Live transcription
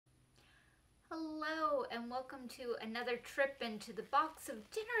Hello and welcome to another trip into the box of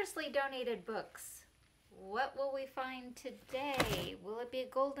generously donated books. What will we find today? Will it be a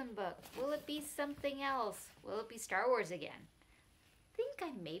golden book? Will it be something else? Will it be Star Wars again? I think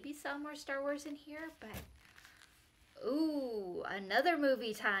I maybe saw more Star Wars in here, but... Ooh, another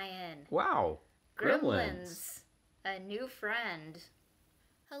movie tie-in. Wow! Gremlins, a new friend.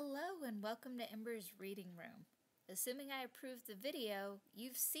 Hello and welcome to Ember's reading room. Assuming I approved the video,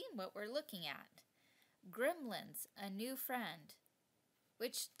 you've seen what we're looking at. Gremlins, a new friend.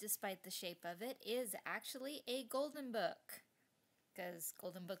 Which, despite the shape of it, is actually a golden book. Because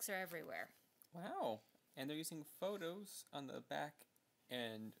golden books are everywhere. Wow! And they're using photos on the back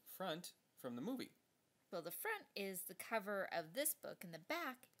and front from the movie. Well, the front is the cover of this book, and the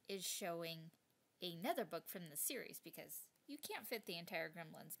back is showing another book from the series, because you can't fit the entire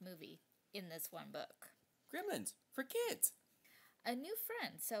Gremlins movie in this one book. Gremlins! For kids! A new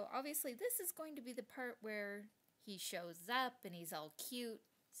friend. So obviously this is going to be the part where he shows up and he's all cute.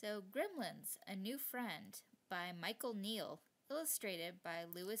 So Gremlins, a New Friend by Michael Neal, illustrated by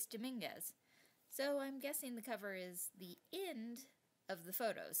Dominguez. So I'm guessing the cover is the end of the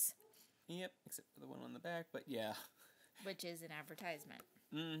photos. Yep, except for the one on the back, but yeah. Which is an advertisement.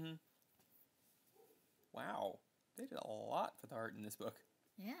 Mm-hmm. Wow. They did a lot for the art in this book.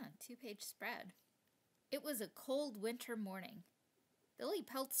 Yeah, 2-page spread. It was a cold winter morning. Billy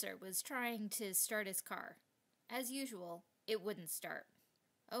Peltzer was trying to start his car. As usual, it wouldn't start.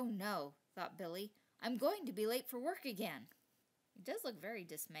 Oh no, thought Billy. I'm going to be late for work again. He does look very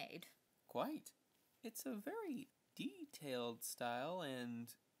dismayed. Quite. It's a very detailed style,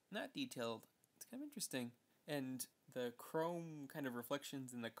 and not detailed. It's kind of interesting. And the chrome kind of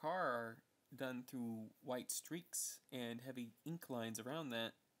reflections in the car are done through white streaks and heavy ink lines around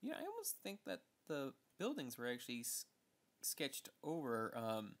that. Yeah, I almost think that the buildings were actually sketched over,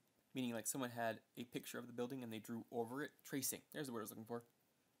 meaning like someone had a picture of the building and they drew over it. Tracing. There's the word I was looking for.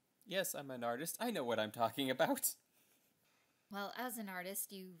 Yes, I'm an artist. I know what I'm talking about. Well, as an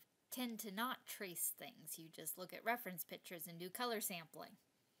artist, you tend to not trace things. You just look at reference pictures and do color sampling.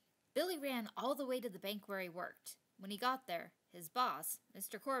 Billy ran all the way to the bank where he worked. When he got there, his boss,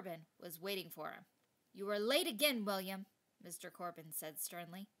 Mr. Corbin, was waiting for him. "You are late again, William," Mr. Corbin said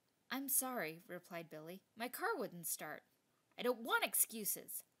sternly. "I'm sorry," replied Billy. "My car wouldn't start." "I don't want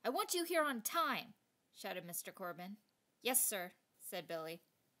excuses. I want you here on time," shouted Mr. Corbin. "Yes, sir," said Billy.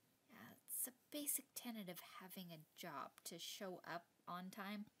 Yeah, it's a basic tenet of having a job to show up on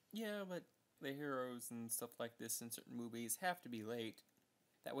time. Yeah, but the heroes and stuff like this in certain movies have to be late.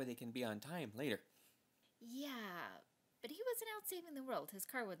 That way they can be on time later. Yeah, but he wasn't out saving the world. His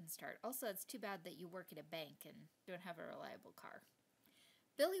car wouldn't start. Also, it's too bad that you work at a bank and don't have a reliable car.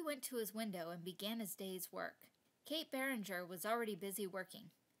 Billy went to his window and began his day's work. Kate Barringer was already busy working.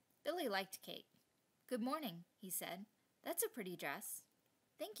 Billy liked Kate. "Good morning," he said. "That's a pretty dress."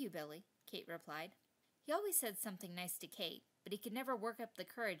 "Thank you, Billy," Kate replied. He always said something nice to Kate, but he could never work up the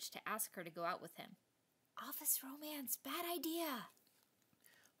courage to ask her to go out with him. Office romance, bad idea.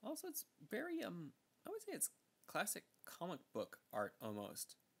 Also, it's very, I would say it's classic comic book art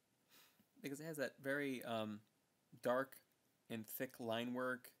almost. Because it has that very, dark and thick line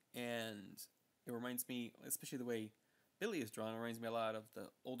work, and it reminds me, especially the way Billy is drawn, it reminds me a lot of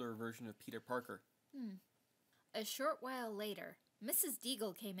the older version of Peter Parker. A short while later, Mrs.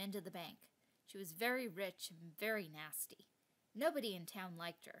 Deagle came into the bank. She was very rich and very nasty. Nobody in town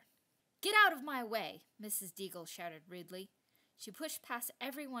liked her. "Get out of my way," Mrs. Deagle shouted rudely. She pushed past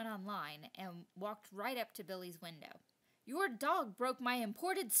everyone on line and walked right up to Billy's window. "Your dog broke my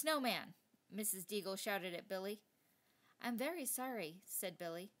imported snowman," Mrs. Deagle shouted at Billy. "I'm very sorry," said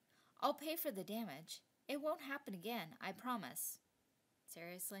Billy. "I'll pay for the damage. It won't happen again, I promise."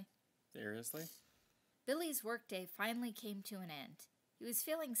 Seriously? Seriously? Billy's workday finally came to an end. He was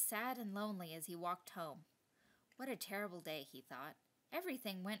feeling sad and lonely as he walked home. What a terrible day, he thought.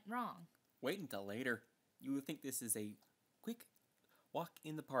 Everything went wrong. Wait until later. You would think this is a quick walk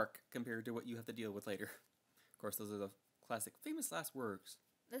in the park compared to what you have to deal with later. Of course, those are the classic famous last words.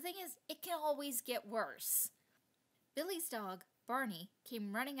 The thing is, it can always get worse. Billy's dog, Barney,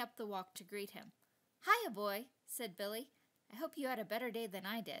 came running up the walk to greet him. "Hiya, boy," said Billy. "I hope you had a better day than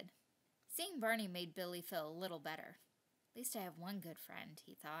I did." Seeing Barney made Billy feel a little better. At least I have one good friend,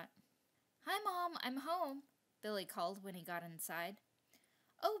 he thought. "Hi, Mom, I'm home," Billy called when he got inside.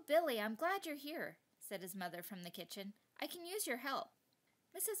 "Oh, Billy, I'm glad you're here," said his mother from the kitchen. "I can use your help."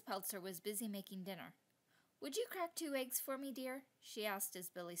 Mrs. Peltzer was busy making dinner. "Would you crack 2 eggs for me, dear?" she asked as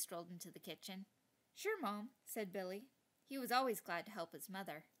Billy strolled into the kitchen. "Sure, Mom," said Billy. He was always glad to help his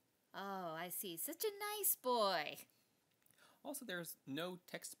mother. "Oh, I see. Such a nice boy." Also, there's no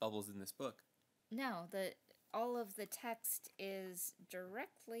text bubbles in this book. No, all of the text is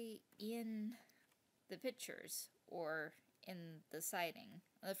directly in the pictures or in the siding.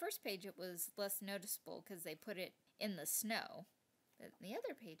 On the first page it was less noticeable because they put it in the snow. But in the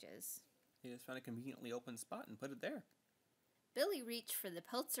other pages... He just found a conveniently open spot and put it there. Billy reached for the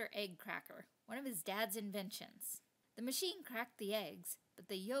Peltzer egg cracker, one of his dad's inventions. The machine cracked the eggs, but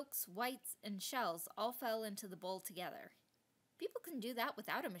the yolks, whites, and shells all fell into the bowl together. People can do that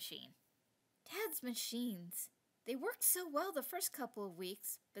without a machine. Dad's machines. They worked so well the first couple of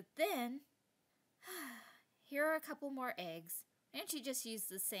weeks, but then... Here are a couple more eggs. Why don't you just use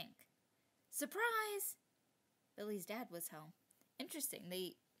the sink? Surprise! Billy's dad was home. Interesting.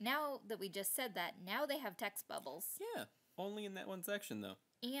 Now that we just said that, now they have text bubbles. Yeah, only in that one section, though.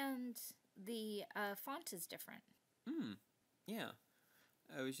 And the font is different. Yeah.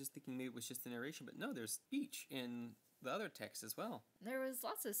 I was just thinking maybe it was just the narration, but no, there's speech in the other text as well. There was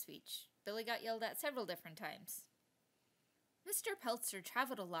lots of speech. Billy got yelled at several different times. Mr. Peltzer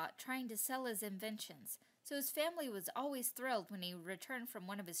traveled a lot trying to sell his inventions, so his family was always thrilled when he returned from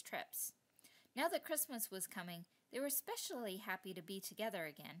one of his trips. Now that Christmas was coming, they were especially happy to be together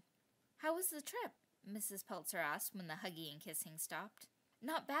again. How was the trip? Mrs. Peltzer asked when the hugging and kissing stopped.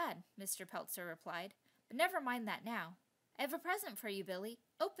 Not bad, Mr. Peltzer replied, but never mind that now. I have a present for you, Billy.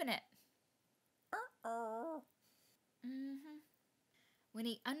 Open it. When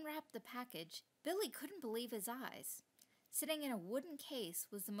he unwrapped the package, Billy couldn't believe his eyes. Sitting in a wooden case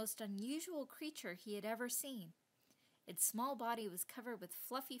was the most unusual creature he had ever seen. Its small body was covered with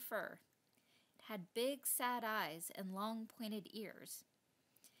fluffy fur. It had big, sad eyes and long, pointed ears.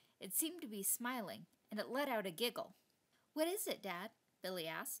 It seemed to be smiling, and it let out a giggle. What is it, Dad? Billy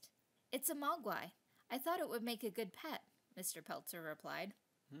asked. It's a mogwai. I thought it would make a good pet, Mr. Peltzer replied.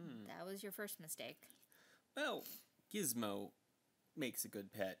 That was your first mistake. Well, Gizmo makes a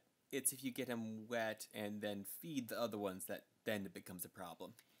good pet. It's if you get him wet and then feed the other ones that then it becomes a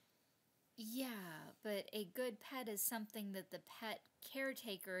problem. Yeah, but a good pet is something that the pet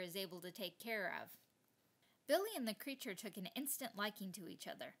caretaker is able to take care of. Billy and the creature took an instant liking to each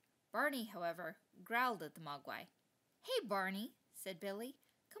other. Barney, however, growled at the mogwai. Hey, Barney, said Billy.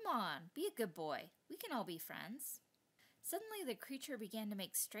 Come on, be a good boy. We can all be friends. Suddenly the creature began to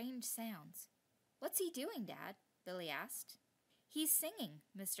make strange sounds. What's he doing, Dad? Billy asked. He's singing,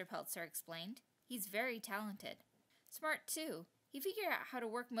 Mr. Peltzer explained. He's very talented. Smart, too. He figured out how to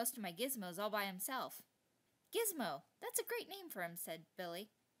work most of my gizmos all by himself. Gizmo, that's a great name for him, said Billy.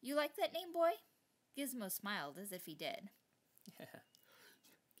 You like that name, boy? Gizmo smiled as if he did. Yeah.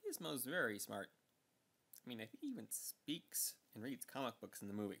 Gizmo's very smart. I mean, I think he even speaks and reads comic books in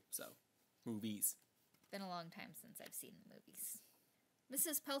the movie, so, movies. Been a long time since I've seen the movies.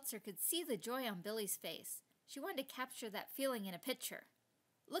 Mrs. Peltzer could see the joy on Billy's face. She wanted to capture that feeling in a picture.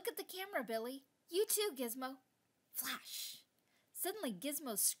 Look at the camera, Billy. You too, Gizmo. Flash! Suddenly,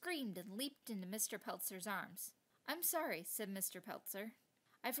 Gizmo screamed and leaped into Mr. Peltzer's arms. I'm sorry, said Mr. Peltzer.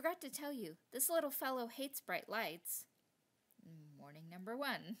 I forgot to tell you, this little fellow hates bright lights. Warning number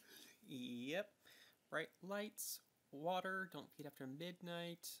 1. Yep. Bright lights, water, don't feed after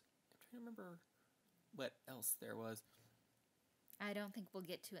midnight. I'm trying to remember what else there was. I don't think we'll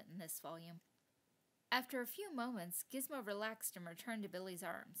get to it in this volume. After a few moments, Gizmo relaxed and returned to Billy's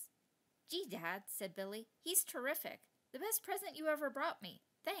arms. Gee, Dad, said Billy, he's terrific. The best present you ever brought me.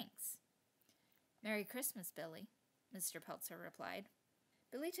 Thanks. Merry Christmas, Billy, Mr. Peltzer replied.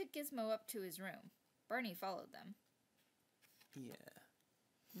 Billy took Gizmo up to his room. Barney followed them. Yeah.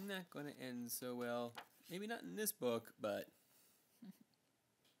 Not going to end so well. Maybe not in this book, but...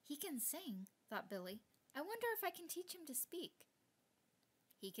 He can sing, thought Billy. I wonder if I can teach him to speak.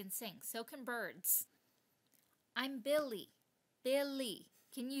 He can sing. So can birds. I'm Billy. Billy.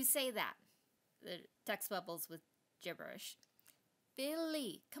 Can you say that? The text bubbles with gibberish.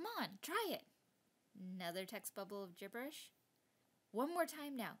 Billy. Come on, try it. Another text bubble of gibberish. One more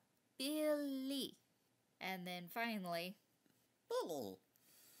time now. Billy. And then finally... Billy.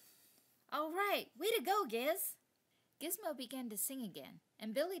 All right, way to go, Giz. Gizmo began to sing again,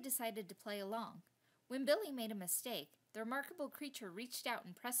 and Billy decided to play along. When Billy made a mistake, the remarkable creature reached out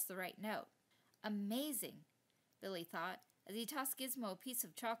and pressed the right note. Amazing, Billy thought, as he tossed Gizmo a piece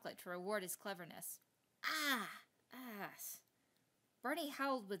of chocolate to reward his cleverness. Ah! Barney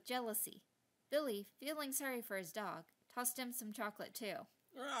howled with jealousy. Billy, feeling sorry for his dog, tossed him some chocolate too.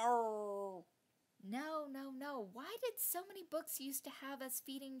 No. Why did so many books used to have us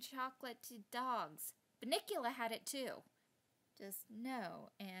feeding chocolate to dogs? Benicula had it too. Just no.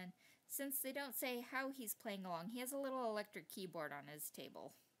 And since they don't say how he's playing along, he has a little electric keyboard on his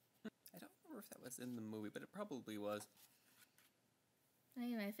table. I don't remember if that was in the movie, but it probably was.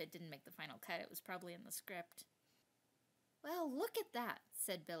 Even if it didn't make the final cut, it was probably in the script. Well, look at that,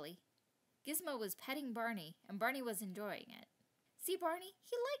 said Billy. Gizmo was petting Barney, and Barney was enjoying it. See, Barney,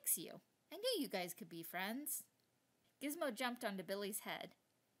 he likes you. I knew you guys could be friends. Gizmo jumped onto Billy's head.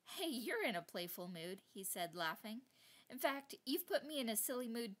 Hey, you're in a playful mood, he said, laughing. In fact, you've put me in a silly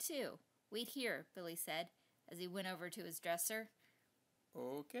mood, too. Wait here, Billy said, as he went over to his dresser.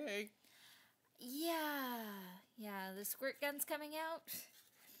 Okay. Yeah, the squirt gun's coming out.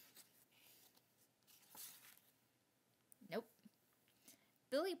 Nope.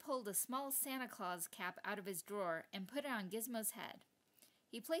 Billy pulled a small Santa Claus cap out of his drawer and put it on Gizmo's head.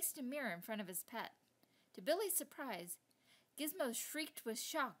 He placed a mirror in front of his pet. To Billy's surprise, Gizmo shrieked with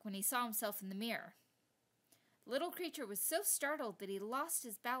shock when he saw himself in the mirror. The little creature was so startled that he lost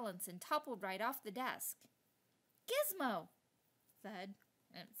his balance and toppled right off the desk. Gizmo! Thud.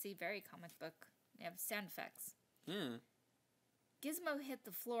 See, very comic book. They have sound effects. Gizmo hit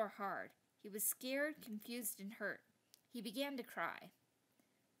the floor hard. He was scared, confused, and hurt. He began to cry.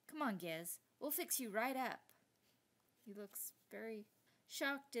 Come on, Giz. We'll fix you right up. He looks very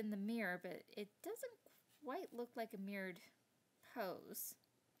shocked in the mirror, but it doesn't quite look like a mirrored pose.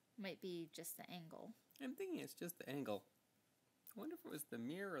 Might be just the angle. I'm thinking it's just the angle. I wonder if it was the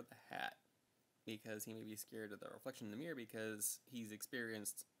mirror or the hat. Because he may be scared of the reflection in the mirror because he's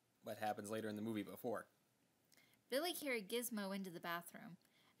experienced what happens later in the movie before. Billy carried Gizmo into the bathroom.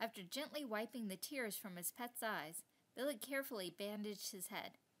 After gently wiping the tears from his pet's eyes, Billy carefully bandaged his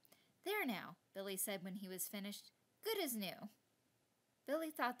head. There now, Billy said when he was finished. Good as new. Billy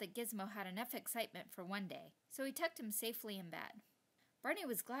thought that Gizmo had enough excitement for one day, so he tucked him safely in bed. Barney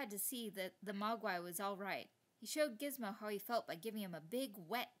was glad to see that the Mogwai was all right. He showed Gizmo how he felt by giving him a big,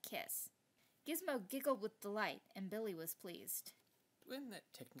 wet kiss. Gizmo giggled with delight, and Billy was pleased. Wouldn't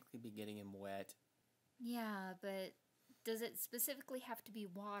that technically be getting him wet? Yeah, but does it specifically have to be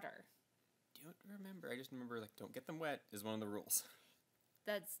water? Don't remember. I just remember, don't get them wet is one of the rules.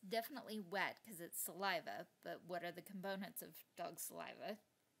 That's definitely wet because it's saliva, but what are the components of dog saliva?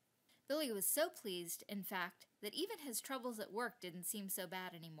 Billy was so pleased, in fact, that even his troubles at work didn't seem so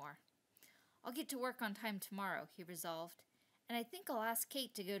bad anymore. I'll get to work on time tomorrow, he resolved, and I think I'll ask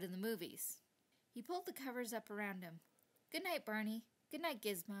Kate to go to the movies. He pulled the covers up around him. Good night, Barney. Good night,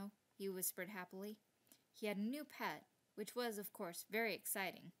 Gizmo, he whispered happily. He had a new pet, which was, of course, very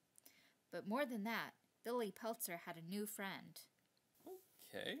exciting. But more than that, Billy Peltzer had a new friend.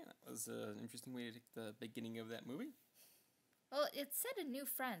 Okay, that was an interesting way to take the beginning of that movie. Well, it said a new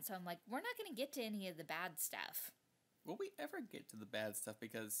friend, so I'm like, we're not going to get to any of the bad stuff. Will we ever get to the bad stuff?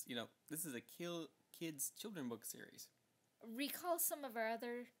 Because, this is a kids' children book series. Recall some of our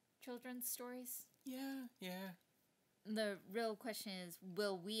other children's stories? Yeah. The real question is,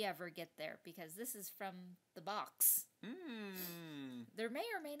 will we ever get there? Because this is from the box. There may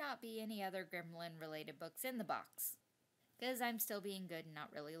or may not be any other Gremlin-related books in the box. Because I'm still being good and not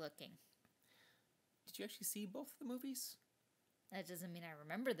really looking. Did you actually see both of the movies? That doesn't mean I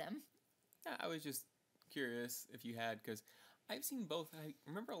remember them. Yeah, I was just curious if you had, because I've seen both. I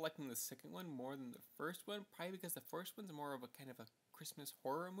remember liking the second one more than the first one, probably because the first one's more of a kind of a Christmas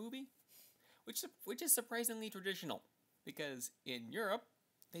horror movie, which is surprisingly traditional, because in Europe,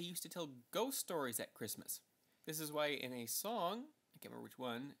 they used to tell ghost stories at Christmas. This is why in a song, I can't remember which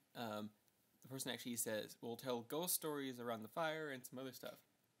one, the person actually says, we'll tell ghost stories around the fire and some other stuff.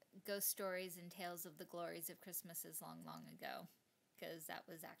 Ghost stories and tales of the glories of Christmases long, long ago, because that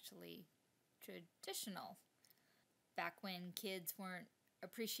was actually traditional. Back when kids weren't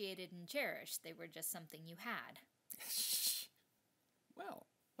appreciated and cherished, they were just something you had. Well,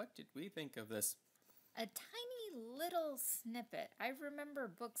 what did we think of this? A tiny little snippet. I remember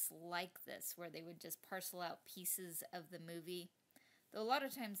books like this where they would just parcel out pieces of the movie. Though a lot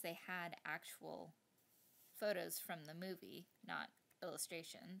of times they had actual photos from the movie, not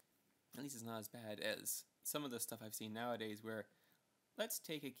illustrations. At least it's not as bad as some of the stuff I've seen nowadays where let's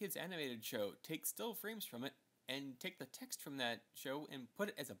take a kids animated show, take still frames from it, and take the text from that show and put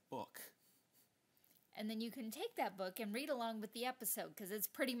it as a book. And then you can take that book and read along with the episode because it's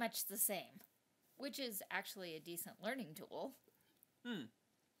pretty much the same, which is actually a decent learning tool.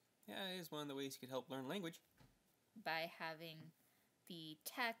 Yeah, it is one of the ways you could help learn language. By having the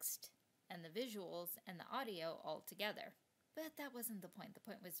text and the visuals and the audio all together. But that wasn't the point. The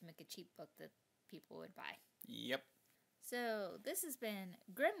point was to make a cheap book that people would buy. Yep. So this has been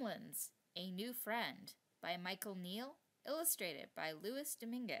Gremlins, A New Friend by Michael Neal, illustrated by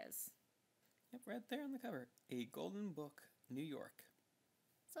Dominguez. Yep, right there on the cover. A Golden Book, New York.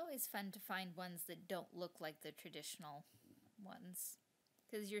 It's always fun to find ones that don't look like the traditional ones,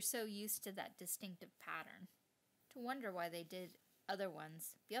 because you're so used to that distinctive pattern. To wonder why they did other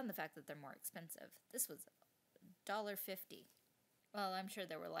ones, beyond the fact that they're more expensive. This was $1.50. Well, I'm sure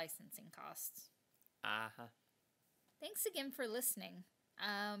there were licensing costs. Uh-huh. Thanks again for listening.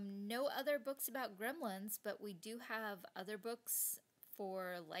 No other books about Gremlins, but we do have other books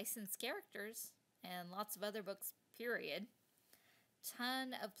for licensed characters and lots of other books, period.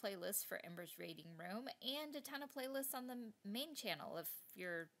 Ton of playlists for Ember's Reading Room and a ton of playlists on the main channel if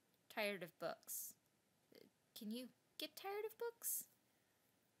you're tired of books. Can you get tired of books?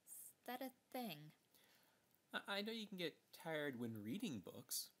 Is that a thing? I know you can get tired when reading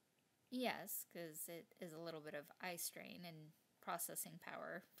books. Yes, because it is a little bit of eye strain and processing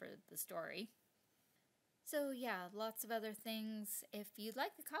power for the story. So yeah, lots of other things. If you'd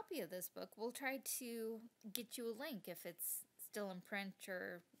like a copy of this book, we'll try to get you a link if it's still in print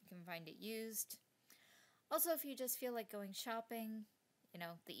or you can find it used. Also, if you just feel like going shopping,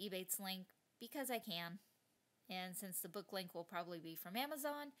 the Ebates link, because I can. And since the book link will probably be from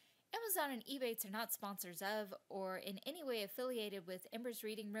Amazon, Amazon and Ebates are not sponsors of or in any way affiliated with Ember's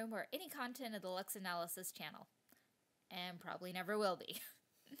Reading Room or any content of the Lux Analysis channel. And probably never will be.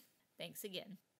 Thanks again.